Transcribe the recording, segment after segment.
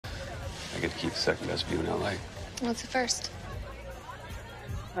to keep the second best view in LA. What's the first?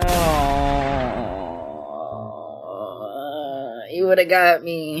 Oh, he would have got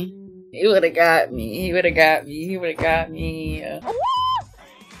me. He would have got me. He would have got me. He would have got me.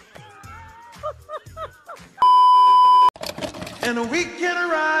 And we can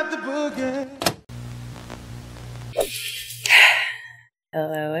ride the boogie.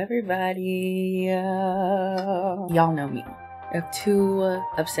 Hello, everybody. Y'all know me. I have two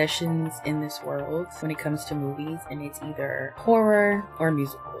obsessions in this world when it comes to movies, and it's either horror or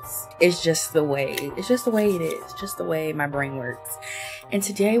musicals. It's just the way it is. Just the way my brain works. And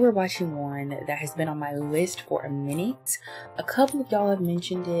today we're watching one that has been on my list for a minute. A couple of y'all have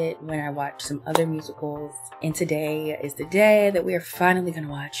mentioned it when I watched some other musicals, and today is the day that we are finally gonna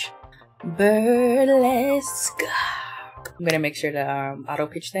watch Burlesque. I'm gonna make sure to auto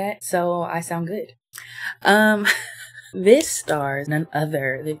pitch that so I sound good. This stars none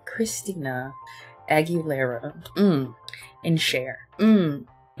other than Christina Aguilera and Cher.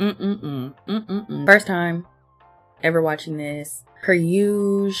 First time ever watching this. Per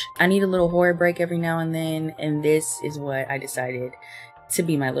usual, I need a little horror break every now and then, and this is what I decided to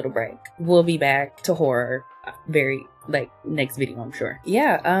be my little break. We'll be back to horror very next video, I'm sure.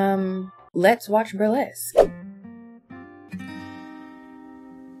 Yeah, let's watch Burlesque.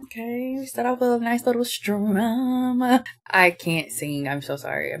 Okay, we start off with a nice little strum. I can't sing. I'm so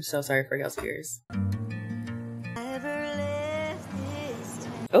sorry. I'm so sorry for y'all's ears.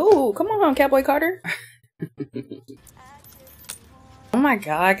 Oh, come on, Cowboy Carter. Oh my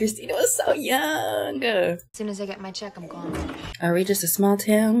God, Christina was so young. As soon as I get my check, I'm gone. Are we just a small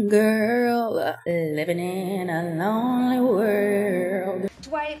town girl living in a lonely world?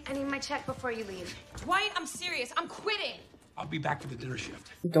 Dwight, I need my check before you leave. Dwight, I'm serious. I'm quitting. I'll be back for the dinner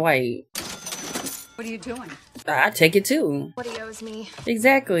shift. Dwight. What are you doing? I take it too. What he owes me.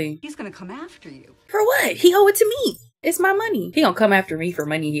 Exactly. He's gonna come after you. For what? He owe it to me. It's my money. He gonna come after me for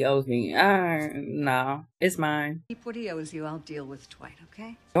money he owes me. No, it's mine. Keep what he owes you. I'll deal with Dwight,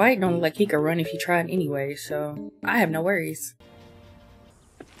 okay? Dwight don't look like he could run if he tried anyway, so I have no worries.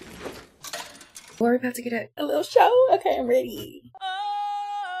 We're about to get a little show. Okay, I'm ready.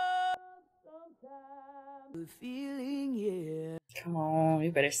 Come on, you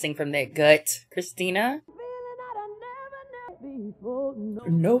better sing from that gut, Christina.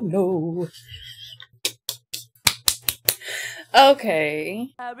 No. Okay.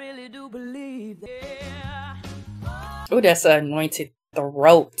 I really do believe that. Oh, that's an anointed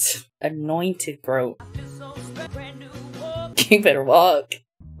throat. Anointed throat. You better walk.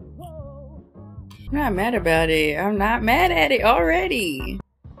 I'm not mad about it. I'm not mad at it already.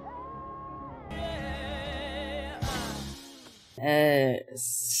 We're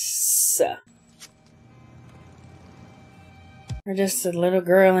just a little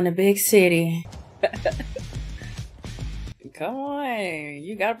girl in a big city. Come on,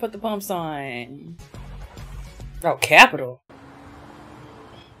 you gotta put the pumps on. Oh, Capital.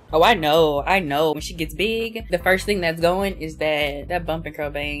 Oh, I know. When she gets big, the first thing that's going is that bump and curl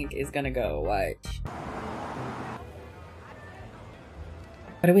bank is gonna go. Watch.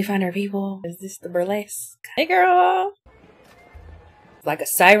 Where do we find our people? Is this the Burlesque? Hey, girl. Like a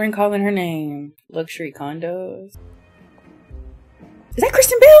siren calling her name. Luxury condos. Is that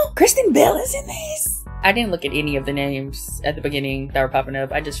Kristen Bell? Kristen Bell is in this? I didn't look at any of the names at the beginning that were popping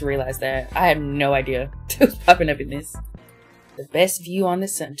up. I just realized that. I had no idea who's popping up in this. The best view on the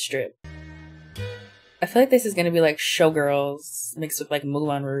Sun Strip. I feel like this is gonna be like Showgirls mixed with like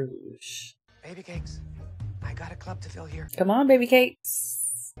Moulin Rouge. Baby cakes, I got a club to fill here. Come on, baby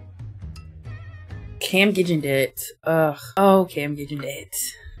cakes. Cam Gidgendet. Ugh. Oh, Cam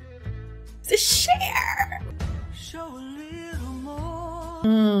Gidgendet. It's a Cher. Show a little more.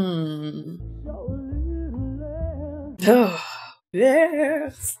 Oh,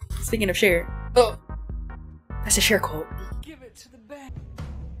 yes. Speaking of Cher. Oh, that's a Cher quote. Give it to the back.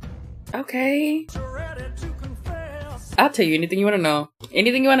 Okay. Ready to confess. I'll tell you anything you want to know.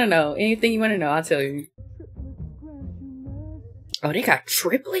 Anything you want to know. Anything you want to know, I'll tell you. Oh, they got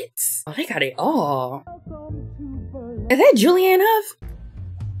triplets? Oh, they got it all. Is that Julianne Hough?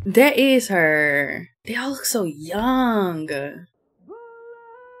 That is her. They all look so young.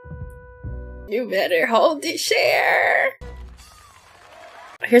 You better hold it, Cher.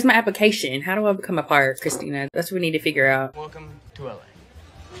 Here's my application. How do I become a part, Christina? That's what we need to figure out. Welcome to LA.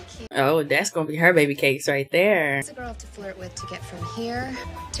 Oh, that's gonna be her baby cakes right there. It's a girl to flirt with to get from here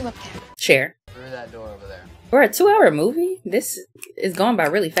to up there. Cher. Through that door over there. For a 2-hour movie, this is going by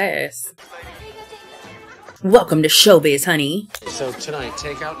really fast. Welcome to showbiz, honey. So tonight,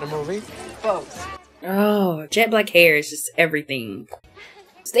 take out in a movie? Both. Oh, jet black hair is just everything.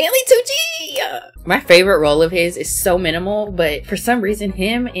 Stanley Tucci! My favorite role of his is so minimal, but for some reason,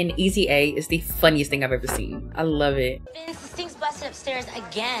 him in Easy A is the funniest thing I've ever seen. I love it. Vince, the stink's busted upstairs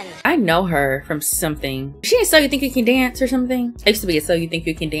again. I know her from something. She ain't So You Think You Can Dance or something? I used to be a So You Think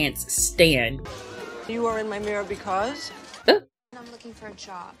You Can Dance stan. You are in my mirror because? Oh, I'm looking for a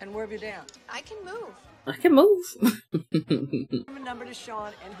job. And where have you down? I can move. I can move. Give a number to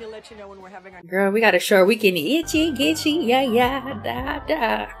Sean and he'll let you know when we're having our... Girl, we got a show we can itchy, gitchy, yeah, yeah, da,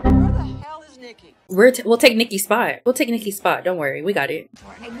 da. Where the hell is Nikki? We'll take Nikki's spot. We'll take Nikki's spot. Don't worry. We got it.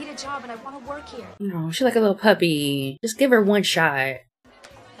 I need a job and I want to work here. No, she's like a little puppy. Just give her one shot.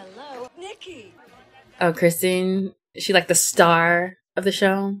 Hello? Nikki! Oh, Kristen. She like the star of the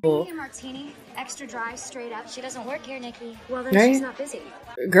show. Cool. Hey, martini. Extra dry, straight up. She doesn't work here, Nikki. Well, then Right? she's not busy.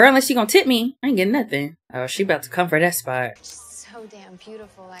 Girl, unless she gonna tip me, I ain't getting nothing. Oh, she about to come for that spot. So damn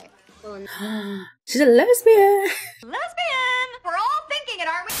beautiful. She's a lesbian. Lesbian! We're all thinking it,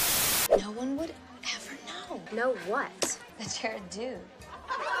 aren't we? No one would ever know. Know what? That you're a dude.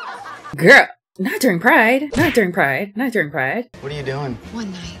 Girl, not during Pride. Not during Pride. Not during Pride. What are you doing?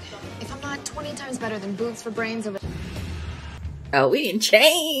 One night. If I'm not 20 times better than Boots for Brains over... Oh, we didn't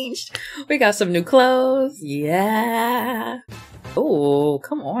changed. We got some new clothes. Yeah. Oh,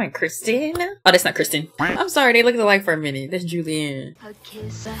 come on, Kristen. Oh, that's not Kristen. I'm sorry, they looked alike for a minute. That's Julianne. A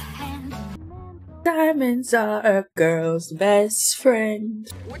kiss, a hand. Diamonds are a girl's best friend.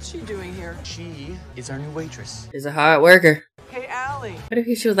 What's she doing here? She is our new waitress. She's a hard worker. Hey, Allie. What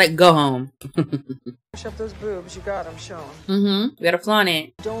if she was like, go home? Push up those boobs. You got them shown. Mm-hmm. We gotta flaunt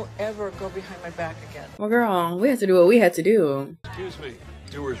it. Don't ever go behind my back again. Well, girl, we have to do what we had to do. Excuse me.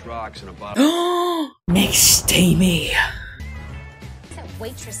 Doers rocks in a bottle. Next, Amy. What's that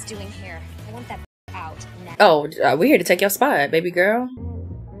waitress doing here? I want that out now. Oh, we're here to take your spot, baby girl.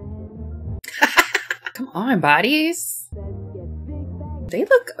 Come on, bodies. They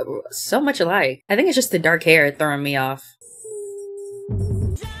look so much alike. I think it's just the dark hair throwing me off.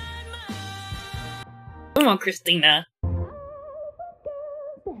 Come on, Christina.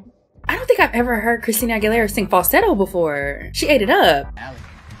 I don't think I've ever heard Christina Aguilera sing falsetto before. She ate it up. Allie,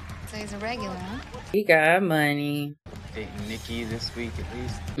 So he's a regular, huh? He got money. dating Nikki this week at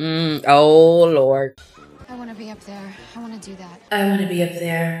least. Oh, Lord. I want to be up there. I want to do that. I want to be up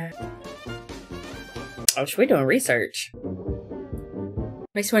there. Oh, we're doing research.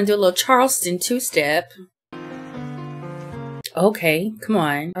 Makes me want to do a little Charleston two-step. Okay, come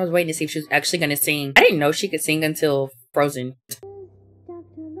on. I was waiting to see if she was actually going to sing. I didn't know she could sing until Frozen.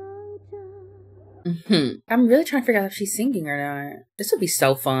 I'm really trying to figure out if she's singing or not. This would be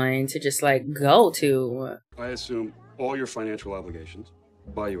so fun to just like go to. I assume all your financial obligations.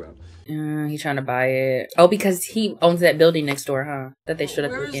 Buy you out. He's trying to buy it. Oh, because he owns that building next door, huh? That they showed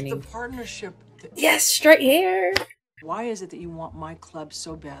at the Where is beginning. the partnership? Yes, straight hair. Why is it that you want my club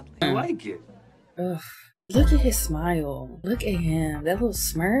so badly? I like it. Ugh. Look at his smile. Look at him. That little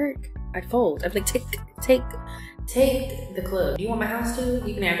smirk. I'd fold. I'd be like, take the club. You want my house too?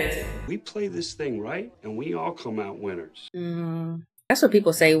 You can have that too. We play this thing right, and we all come out winners. That's what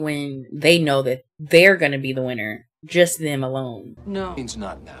people say when they know that they're gonna be the winner. Just them alone. No. Means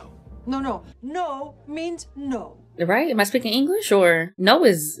not now. No. No means no. Right? Am I speaking English? Or no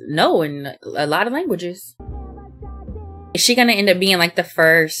is no in a lot of languages. Is she gonna end up being like the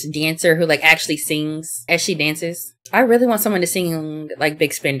first dancer who like actually sings as she dances? I really want someone to sing like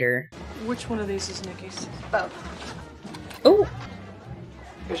Big Spender. Which one of these is Nikki's? Both. Oh,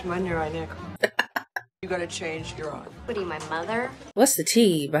 Here's mine, your eye, Nick. You gotta change your eye. What are you, my mother? what's the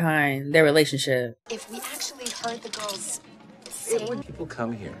tea behind their relationship? If we actually heard the girls sing... People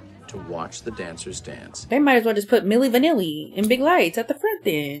come here to watch the dancers dance. They might as well just put Milli Vanilli in big lights at the front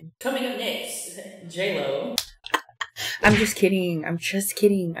then. Coming up next, J-Lo. I'm just kidding. I'm just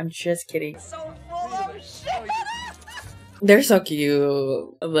kidding. I'm just kidding. So full of shit! They're so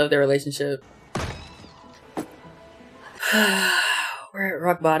cute. I love their relationship. We're at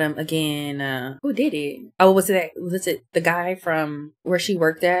rock bottom again. Who did it? Oh, was it the guy from where she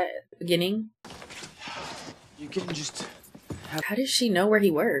worked at beginning? You can just... How does she know where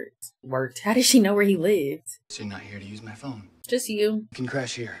he worked? How does she know where he lived? So you're not here to use my phone. Just you. You can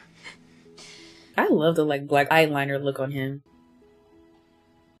crash here. I love the like black eyeliner look on him.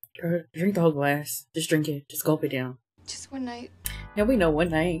 Girl, drink the whole glass. Just drink it. Just gulp it down. Just one night. Now we know one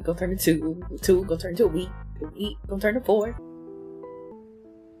night go turn to two go turn to a week go turn to 4.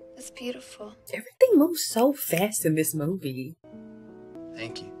 It's beautiful. Everything moves so fast in this movie.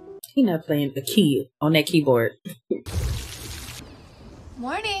 Thank you. He not playing the key on that keyboard.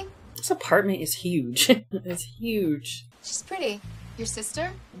 Morning. This apartment is huge. It's huge. She's pretty. Your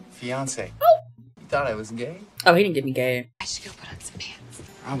sister? Fiance. Oh! You thought I was gay? Oh, he didn't get me gay. I should go put on some pants.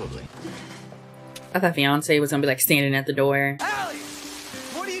 Probably. I thought fiance was gonna be like standing at the door. Allie!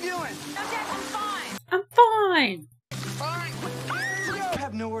 What are you doing? No, Dad, I'm fine. I'm fine. Fine. I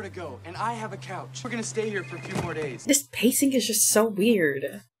have nowhere to go, and I have a couch. We're gonna stay here for a few more days. This pacing is just so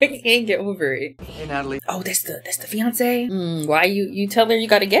weird. I can't get over it. Hey, Natalie. Oh, that's the fiance. Why you tell her you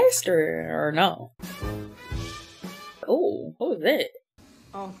got a guest or no? Oh, what was that?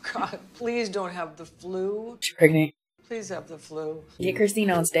 Oh, God, please don't have the flu. She's pregnant. Please have the flu. Get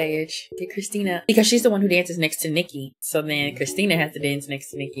Christina on stage. Get Christina. Because she's the one who dances next to Nikki. So then Christina has to dance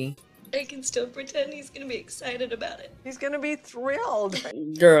next to Nikki. I can still pretend he's gonna be excited about it. He's gonna be thrilled.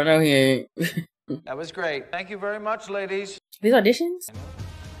 Girl, no he ain't. That was great. Thank you very much, ladies. These auditions?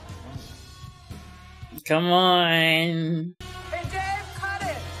 Come on. Hey, Dave, cut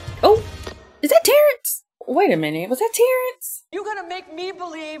it. Oh, is that Terrence? Wait a minute. Was that Terrence? You're gonna make me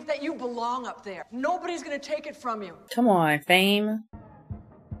believe that you belong up there. Nobody's gonna take it from you. Come on, Fame.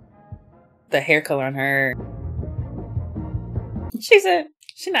 The hair color on her. She's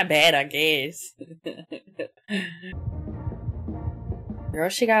not bad, I guess. Girl,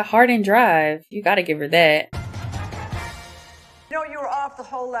 she got heart and drive. You gotta give her that. You know, you were off the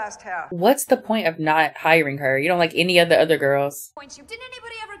whole last half. What's the point of not hiring her? You don't like any of the other girls. Didn't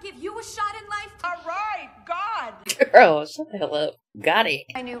anybody ever give you a shot in life? All right, God. Girl, shut the hell up. Got it.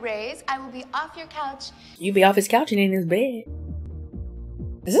 My new raise, I will be off your couch. You be off his couch and in his bed.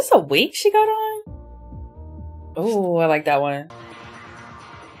 Is this a wig she got on? Oh, I like that one.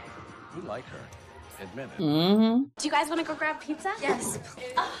 You like her. Admit it. Mm-hmm. Do you guys want to go grab pizza? Yes.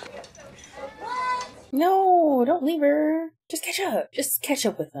 What? No, don't leave her. Just catch up. Just catch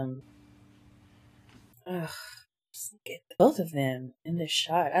up with them. Ugh. Just look at both of them in this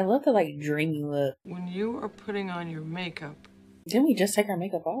shot. I love the like dreamy look. When you are putting on your makeup, Didn't we just take our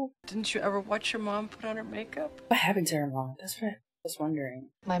makeup off? didn't you ever watch your mom put on her makeup? What happened to her mom? That's what I was wondering.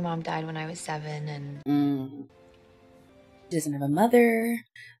 My mom died when I was 7 and... She doesn't have a mother.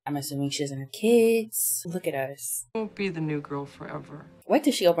 I'm assuming she doesn't have kids. Look at us. Won't be the new girl forever. Wait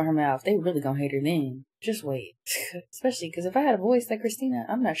till she open her mouth. They really gonna hate her then. Just wait. Especially because if I had a voice like Christina,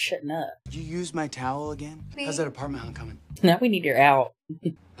 I'm not shutting up. Did you use my towel again? Please. How's that apartment hunt coming? Now we need her out.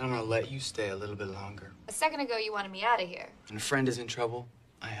 I'm gonna let you stay a little bit longer. A second ago, you wanted me out of here. When a friend is in trouble,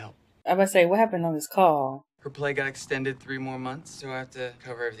 I help. I was about to say, what happened on this call? Her play got extended 3 more months, so I have to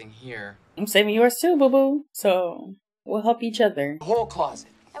cover everything here. I'm saving yours too, boo-boo. So we'll help each other. The whole closet.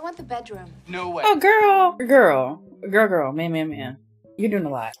 I want the bedroom. No way. Oh, girl, man. You're doing a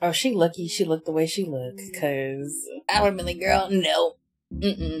lot. Oh, she lucky she looked the way she looked, because I would have been like, girl, no.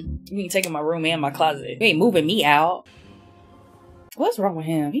 You ain't taking my room and my closet. You ain't moving me out. What's wrong with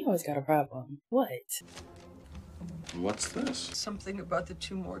him? He always got a problem. What? What's this? Something about the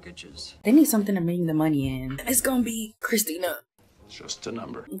 2 mortgages. They need something to bring the money in. It's gonna be Christina. It's just a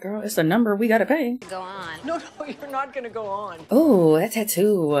number. Girl, it's a number we gotta pay. Go on. No, you're not gonna go on. Oh, that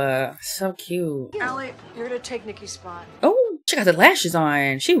tattoo. So cute. Allie, you're gonna take Nikki's spot. Oh, she got the lashes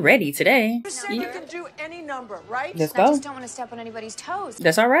on. She ready today. You said you can do any number, right? Let's I go. just don't want to step on anybody's toes.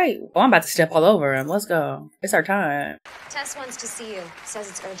 That's all right. Oh, I'm about to step all over him. Let's go. It's our time. Tess wants to see you. Says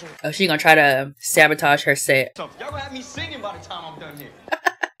it's urgent. Oh, she gonna try to sabotage her set. Y'all gonna have me singing by the time I'm done here.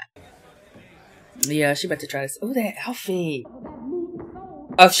 Yeah, she about to try to. Oh, that outfit.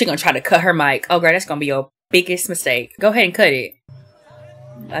 Oh, she gonna try to cut her mic. Oh, girl, that's gonna be your biggest mistake. Go ahead and cut it.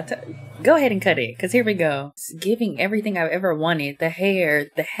 Go ahead and cut it, because here we go. It's giving everything I've ever wanted. The hair,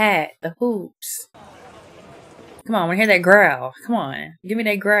 the hat, the hoops. Come on, I wanna hear that growl. Come on. Give me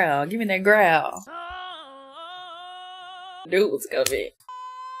that growl. Give me that growl. Dude was coming.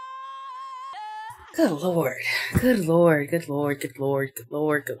 Good lord. Good lord. Good lord. Good lord. Good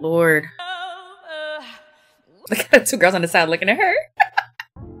lord. Good lord. Look at the 2 girls on the side looking at her.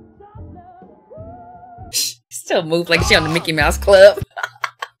 Still move like she on the Mickey Mouse Club.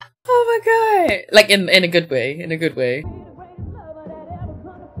 Oh my god. Like in a good way. In a good way.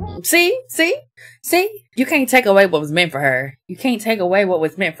 See? You can't take away what was meant for her. You can't take away what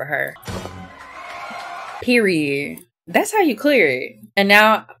was meant for her. Period. That's how you clear it. And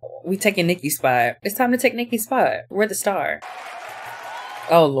now we taking Nikki's spot. It's time to take Nikki's spot. We're the star.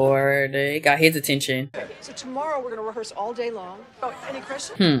 Oh lord, it got his attention. So tomorrow we're gonna rehearse all day long. Oh, any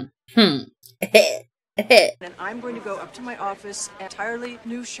questions? And I'm going to go up to my office, entirely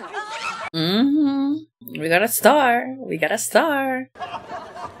new shirt. We got a star. We got a star.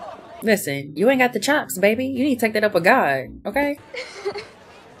 Listen, you ain't got the chops, baby. You need to take that up with God, okay?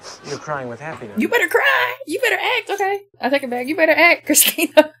 You're crying with happiness. You better cry. You better act, okay? I take it back. You better act,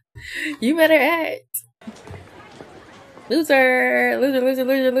 Christina. You better act. Loser. Loser.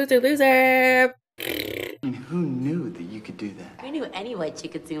 Who knew that you could do that? I knew knew any white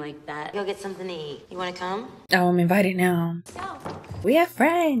chick could sing like that. Go get something to eat. You want to come? Oh, I'm invited now. We have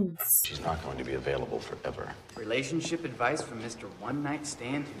friends. She's not going to be available forever. Relationship advice from Mr. One Night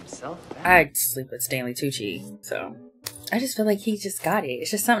Stand himself? I'd sleep with Stanley Tucci, so I just feel like he just got it. It's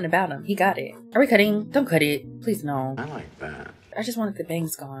just something about him. He got it. Are we cutting? Don't cut it. Please, no. I like that. I just wanted the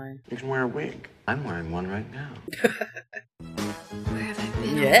bangs gone. You can wear a wig. I'm wearing one right now. Where have I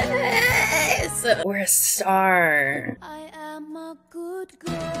been? Yes! We're a star. I am a good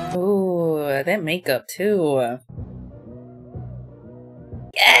girl. Ooh, that makeup too.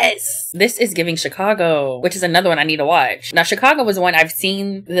 Yes! This is giving Chicago, which is another one I need to watch. Now, Chicago was one I've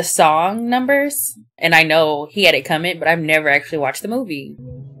seen the song numbers, and I know he had it coming, but I've never actually watched the movie.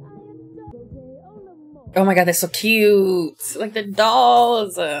 Oh my god, they're so cute! Like the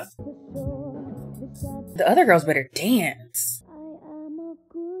dolls! The other girls better dance.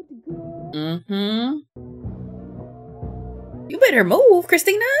 Mm-hmm. You better move,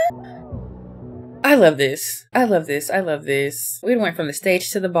 Christina! I love this. I love this. I love this. We went from the stage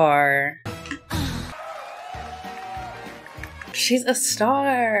to the bar. She's a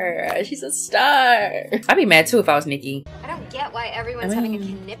star. She's a star. I'd be mad too if I was Nikki. I don't get why everyone's having a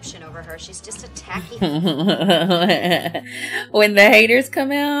conniption over her. She's just a tacky. When the haters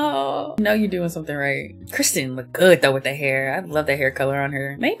come out, you know you're doing something right. Kristen look good though with the hair. I love the hair color on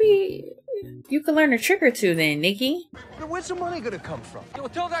her. Maybe you could learn a trick or two then, Nikki. Where's the money gonna come from? Yo,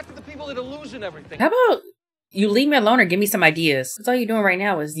 tell that to the people that are losing everything. How about you leave me alone or give me some ideas? That's all you're doing right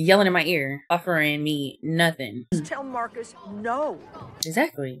now is yelling in my ear, offering me nothing. Just tell Marcus no.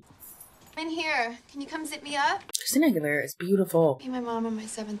 Exactly. I'm in here. Can you come zip me up? Christina Aguilera is beautiful. Be my mom on my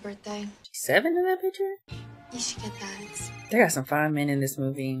 7th birthday. She's 7 in that picture? You should get that. It's They got some fine men in this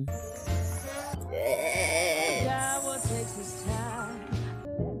movie.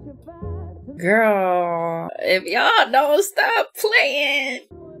 Girl, if y'all don't stop playing.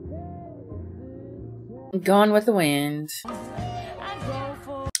 Gone with the Wind.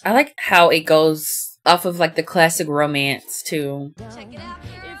 I like how it goes off of like the classic romance too. check it out.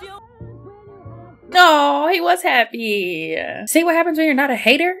 No, he was happy. See what happens when you're not a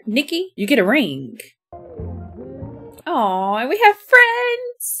hater, Nikki? You get a ring. Oh, and we have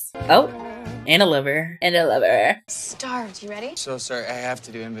friends. Oh, and a lover. And a lover. Starved. You ready? So sorry, I have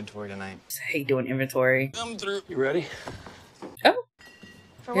to do inventory tonight. I hate doing inventory. Come through. You ready? Oh,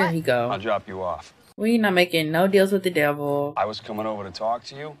 For here what? you go. I'll drop you off. We not making no deals with the devil. I was coming over to talk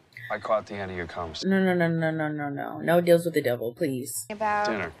to you. I caught the end of your conversation. No. No deals with the devil, please. About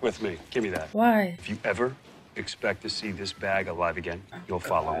Dinner with me. Give me that. Why? If you ever expect to see this bag alive again, you'll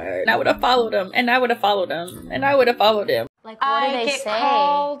follow me. And I would have followed him. And I would have followed him. And I would have followed him. Like, what do they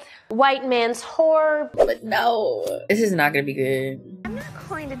say? White man's whore. But no. This is not going to be good. I'm not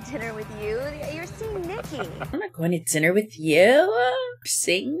going to dinner with you. You're seeing Nikki. I'm not going to dinner with you.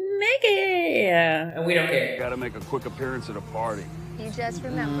 Sing Nikki. And we don't care. Gotta make a quick appearance at a party. You just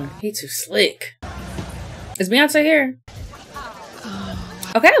remember. He too slick. Is Beyonce here?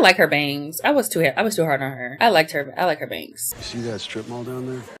 Okay, I like her bangs. I was too hard on her. I like her bangs. You see that strip mall down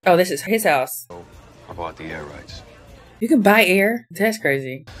there? Oh, this is his house. I bought the air rights. You can buy air? That's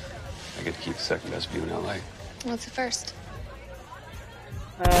crazy. I get to keep the second best view in LA. what's the first?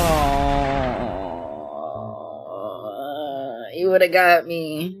 Oh, he would have got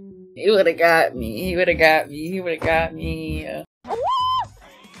me. He would have got me. He would have got me. He would have got me.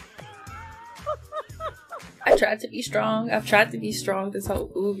 I tried to be strong. I've tried to be strong this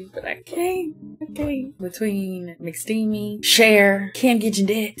whole movie, but I can't. I can't. Between McSteamy, Cher, Cam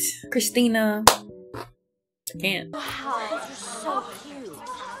Gidget, Christina. I can't. Wow, you're so cute.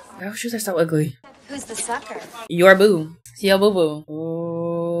 Oh, shoes are so ugly. Who's the sucker? Your boo. It's your boo boo.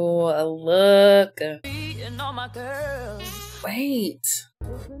 Ooh, look. Wait.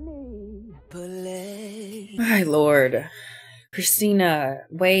 My lord. Christina,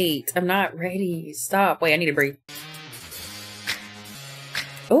 wait. I'm not ready. Stop. Wait, I need to breathe.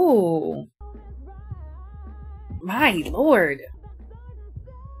 Oh. My lord.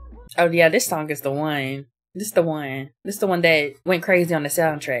 Oh, yeah, this song is the one. This is the one. This is the one that went crazy on the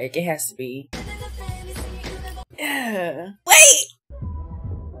soundtrack. It has to be. Yeah. Wait!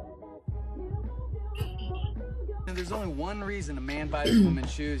 And there's only one reason a man buys a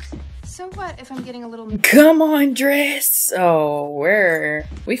woman's shoes. So what if I'm getting a little... Come on, dress. Oh,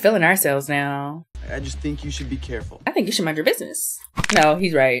 we feeling ourselves now. I just think you should be careful. I think you should mind your business. No,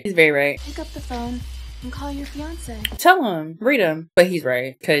 he's right. He's very right. Pick up the phone and call your fiance. Tell him. Read him. But he's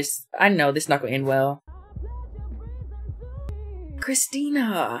right. Because I know this is not going to end well.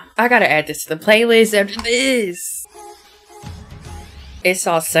 Christina. I gotta add this to the playlist after this. It's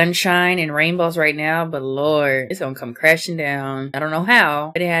all sunshine and rainbows right now, but Lord, it's gonna come crashing down. I don't know how,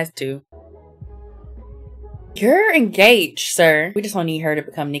 but it has to. You're engaged, sir. We just don't need her to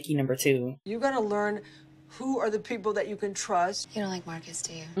become Nikki number 2. You gotta learn who are the people that you can trust. You don't like Marcus,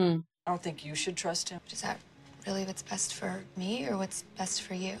 do you? I don't think you should trust him. Is that really what's best for me or what's best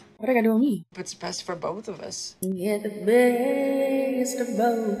for you? What I gotta do with me? What's best for both of us. Yeah, the best of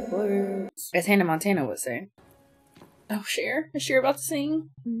both worlds. As Hannah Montana would say. Oh, Cher. Is Cher about to sing?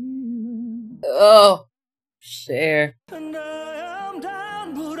 Oh, Cher. And I am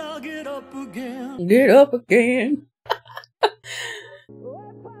down, but I'll get up again. Get up again.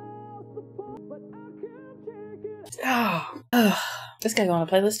 Oh, this guy on a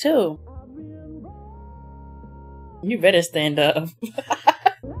playlist too. You better stand up.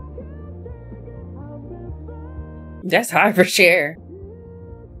 That's high for Cher.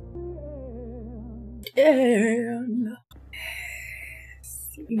 Yeah.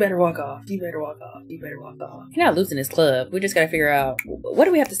 You better walk off. You better walk off. You better walk off. You're not losing this club. We just gotta figure out, what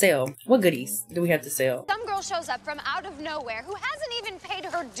do we have to sell? What goodies do we have to sell? Some girl shows up from out of nowhere who hasn't even paid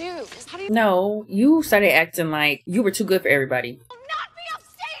her dues. How do you No, you started acting like you were too good for everybody. not be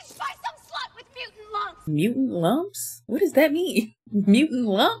upstaged by some slut with mutant lumps? Mutant lumps? What does that mean? Mutant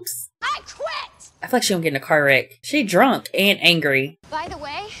lumps? I quit! I feel like she don't get in a car wreck. She drunk and angry. By the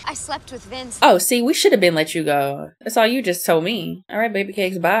way, I slept with Vince. Oh, see, we should have been let you go. That's all you just told me. All right, baby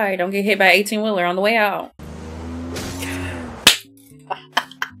cakes, bye. Don't get hit by an 18-wheeler on the way out.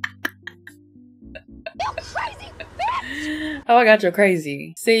 You crazy bitch! Oh, I got you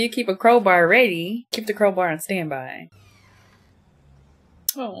crazy. See, you keep a crowbar ready. Keep the crowbar on standby.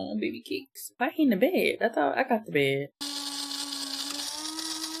 Oh, baby cakes. Why he in the bed? I thought I got the bed.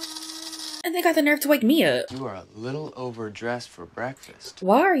 And they got the nerve to wake me up. You are a little overdressed for breakfast.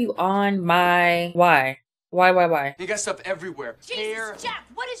 Why are you on my... Why? Why? You got stuff everywhere. Hair. Jesus, Jack,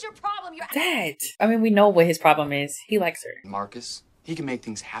 what is your problem? You're That. I mean, we know what his problem is. He likes her. Marcus, he can make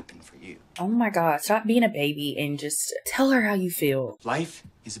things happen for you. Oh my God. Stop being a baby and just tell her how you feel. Life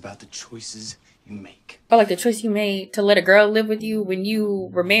is about the choices you make. But like the choice you made to let a girl live with you when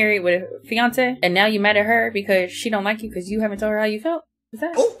you were married with a fiance, and now you mad at her because she don't like you because you haven't told her how you felt? Is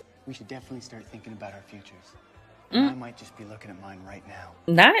that? Oh! We should definitely start thinking about our futures. I might just be looking at mine right now.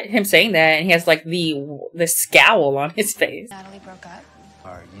 Not him saying that, and he has like the scowl on his face. Natalie broke up.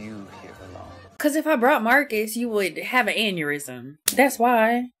 Are you here alone? Cause if I brought Marcus, you would have an aneurysm. That's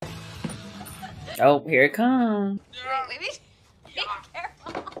why. Oh, here it comes. Wait, be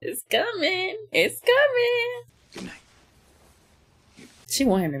careful. It's coming. It's coming. Good night. She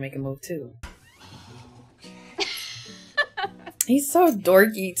wanted him to make a move too. He's so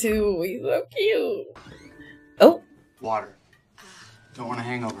dorky too. He's so cute. Oh. Water. Don't want a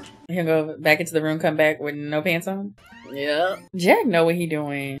hangover. He'll go back into the room, come back with no pants on. Yeah. Jack know what he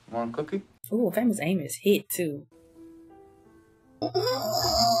doing. Want a cookie? Ooh, Famous Amos hit too.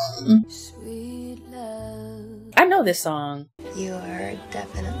 Sweet love. I know this song. You are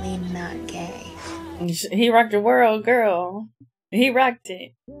definitely not gay. He rocked the world, girl. He rocked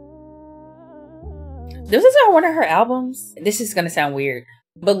it. This is on one of her albums. This is gonna sound weird,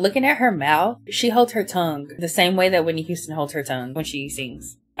 but looking at her mouth, she holds her tongue the same way that Whitney Houston holds her tongue when she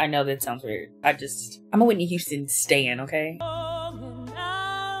sings. I know that sounds weird. I'm a Whitney Houston stan, okay?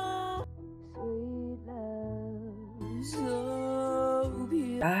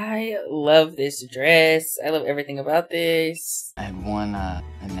 I love this dress. I love everything about this. I had won a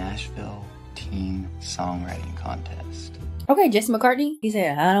Nashville teen songwriting contest. Okay, Jesse McCartney. He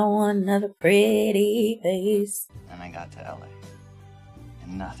said, I don't want another pretty face. And I got to LA.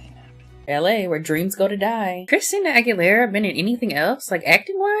 And nothing happened. LA, where dreams go to die. Christina Aguilera been in anything else? Like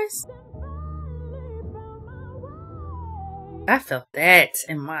acting wise? I felt that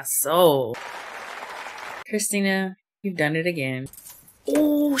in my soul. Christina, you've done it again.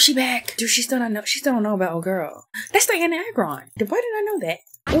 Oh, she back. Dude, she still don't know about old girl. That's Diana Agron. Why did I know that?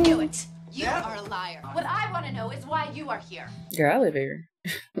 I knew it. You are a liar. What I want to know is why you are here. Girl, I live here.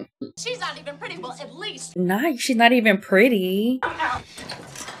 She's not even pretty. Well, at least. She's not even pretty.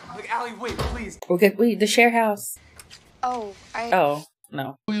 Look, Allie, wait, please. Okay, the share house. Oh, Oh,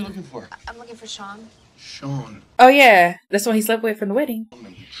 no. Who are you looking for? I'm looking for Sean. Sean. Oh, yeah. That's one he slept with from the wedding.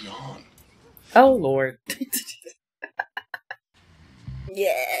 John. Oh, Lord.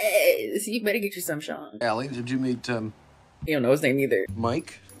 Yes. You better get you some, Sean. Allie, did you meet, You don't know his name either.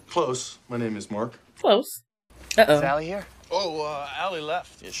 Mike? Close. My name is Mark. Close. Uh-oh. Is Allie here? Oh, Allie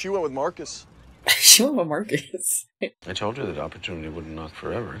left. Yeah, she went with Marcus. She went with Marcus. I told you that opportunity wouldn't knock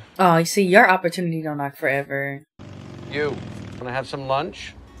forever. Oh, you see, your opportunity don't knock forever. You, wanna have some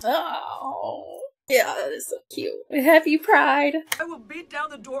lunch? Oh. Yeah, that's so cute. Happy Pride. I will beat down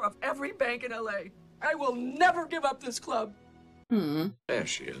the door of every bank in LA. I will never give up this club. There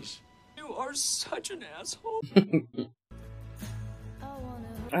she is. You are such an asshole.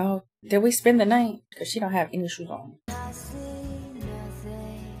 Oh, did we spend the night? Because she don't have any shoes on.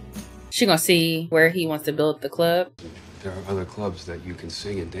 She gonna see where he wants to build the club. There are other clubs that you can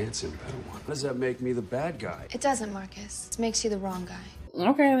sing and dance in, but I don't want. How does that make me the bad guy? It doesn't, Marcus. It makes you the wrong guy.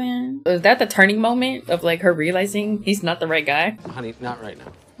 Okay then. Was that the turning moment of like her realizing he's not the right guy? Honey, not right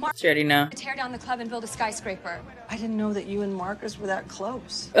now. She already know. Tear down the club and build a skyscraper. I didn't know that you and Marcus were that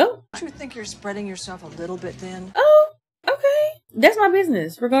close. Oh. Don't you think you're spreading yourself a little bit thin? Oh, okay. That's my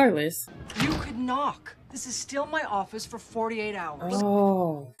business, regardless. You could knock. This is still my office for 48 hours.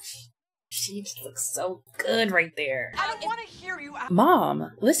 Oh. She just looks so good right there. I don't want to hear you.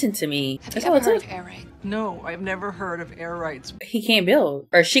 Mom, listen to me. Have you ever heard of air rights? No, I've never heard of air rights. He can't build.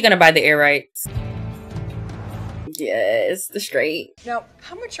 Or is she gonna buy the air rights? Yes, the straight. Now,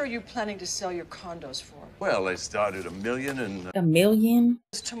 how much are you planning to sell your condos for? Well, they started $1 million and... $1 million?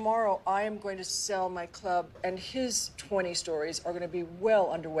 Tomorrow, I am going to sell my club, and his 20 stories are going to be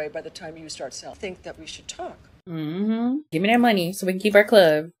well underway by the time you start selling. I think that we should talk. Give me that money so we can keep our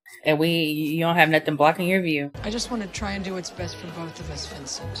club. And you don't have nothing blocking your view. I just want to try and do what's best for both of us,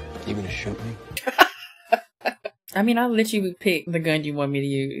 Vincent. You gonna shoot me? I mean, I'll let you pick the gun you want me to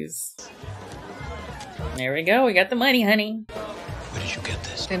use. There we go. We got the money, honey. Where did you get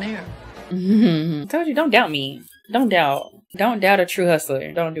this? Thin air. Told you, don't doubt me. Don't doubt. Don't doubt a true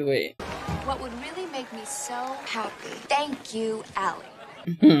hustler. Don't do it. What would really make me so happy? Thank you,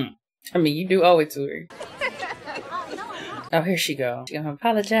 Allie. I mean, you do owe it to her. Oh, here she go. She gonna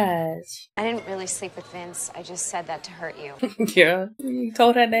apologize. I didn't really sleep with Vince. I just said that to hurt you. Yeah, you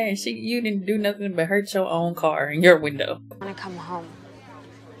told her that, and you didn't do nothing but hurt your own car in your window. I want to come home.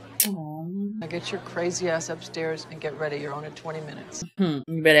 Aww. Now get your crazy ass upstairs and get ready. You're on in 20 minutes. You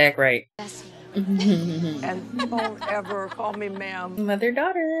better act right. Yes. And don't ever call me ma'am.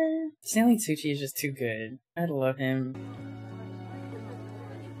 Mother-daughter. Stanley Tucci is just too good. I love him.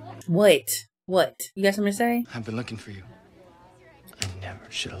 What? What? You got something to say? I've been looking for you. I never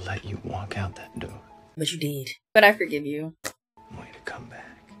should have let you walk out that door. But you did. But I forgive you. Way to come back.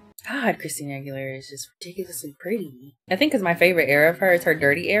 God, Christina Aguilera is just ridiculously pretty. I think because my favorite era of her is her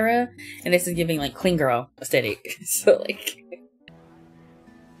dirty era. And this is giving like clean girl aesthetic. So like...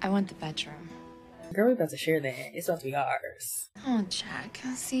 I want the bedroom. Girl, we about to share that. It's about to be ours. Oh, Jack.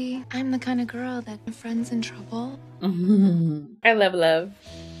 See, I'm the kind of girl that when friends in trouble. I love love.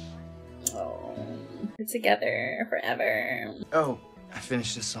 Oh, we're together forever. Oh, I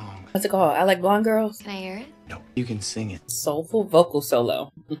finished the song. What's it called? I Like Blonde Girls? Can I hear it? No, you can sing it. Soulful vocal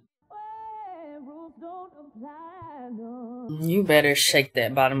solo. You better shake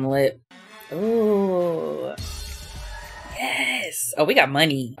that bottom lip. Ooh. Yes. Oh, we got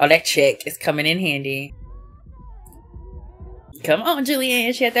money. Oh, that check is coming in handy. Come on,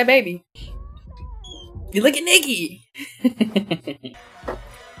 Julianne. She had that baby. You look at Nikki.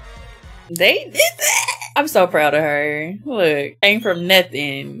 They did that. I'm so proud of her. Look, ain't from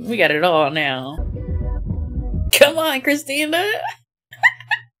nothing. We got it all now. Come on, Christina.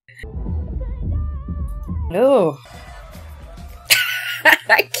 Oh.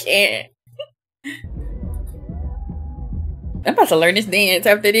 I can't. I'm about to learn this dance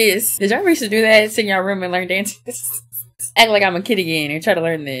after this. Did y'all used to do that? Sit in your room and learn dances? Act like I'm a kid again and try to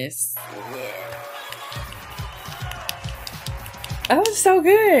learn this. That was so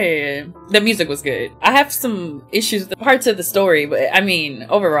good. The music was good. I have some issues with the parts of the story, but I mean,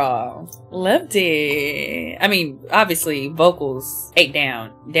 overall, loved it. I mean, obviously, vocals, 8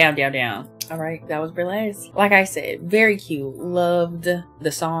 down. Down, down, down. All right, that was Burlesque. Like I said, very cute. Loved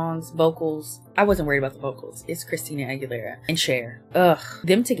the songs, vocals. I wasn't worried about the vocals. It's Christina Aguilera and Cher. Ugh,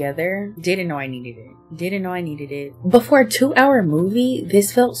 them together. Didn't know I needed it. Didn't know I needed it. But for a 2-hour movie,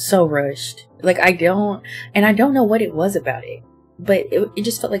 this felt so rushed. Like I don't know what it was about it. But it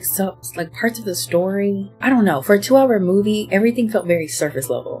just felt like parts of the story. I don't know. For a 2-hour movie, everything felt very surface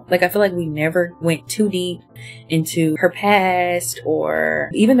level. Like I feel like we never went too deep into her past or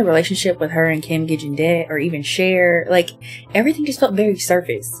even the relationship with her and Kim Gijendette or even Cher. Like everything just felt very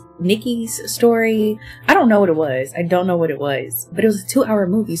surface. Nikki's story, I don't know what it was. I don't know what it was. But it was a 2-hour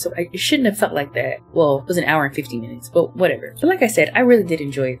movie, so it shouldn't have felt like that. Well, it was an hour and 50 minutes, but whatever. But like I said, I really did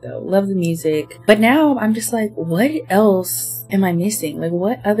enjoy it though. Love the music. But now I'm just like, what else am I missing? Like,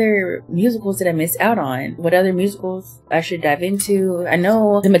 what other musicals did I miss out on? What other musicals I should dive into? I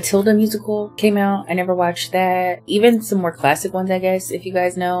know the Matilda musical came out. I never watched that. Even some more classic ones, I guess, if you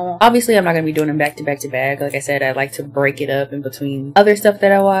guys know. Obviously, I'm not going to be doing them back to back to back. Like I said, I like to break it up in between other stuff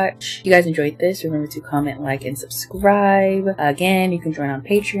that I watch. watch. If you guys enjoyed this, remember to comment, like, and subscribe. Again, you can join on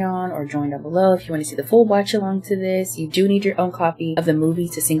Patreon or join down below if you want to see the full watch along to this. You do need your own copy of the movie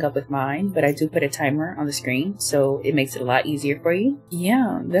to sync up with mine, but I do put a timer on the screen, so it makes it a lot easier for you.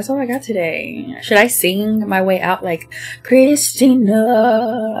 Yeah, that's all I got today. Should I sing my way out like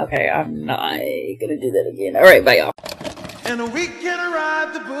Christina? Okay, I'm not gonna do that again. All right, bye, y'all. And we can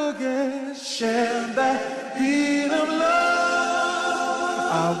ride the boogie, share that beat of love.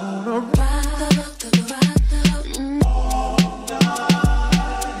 I wanna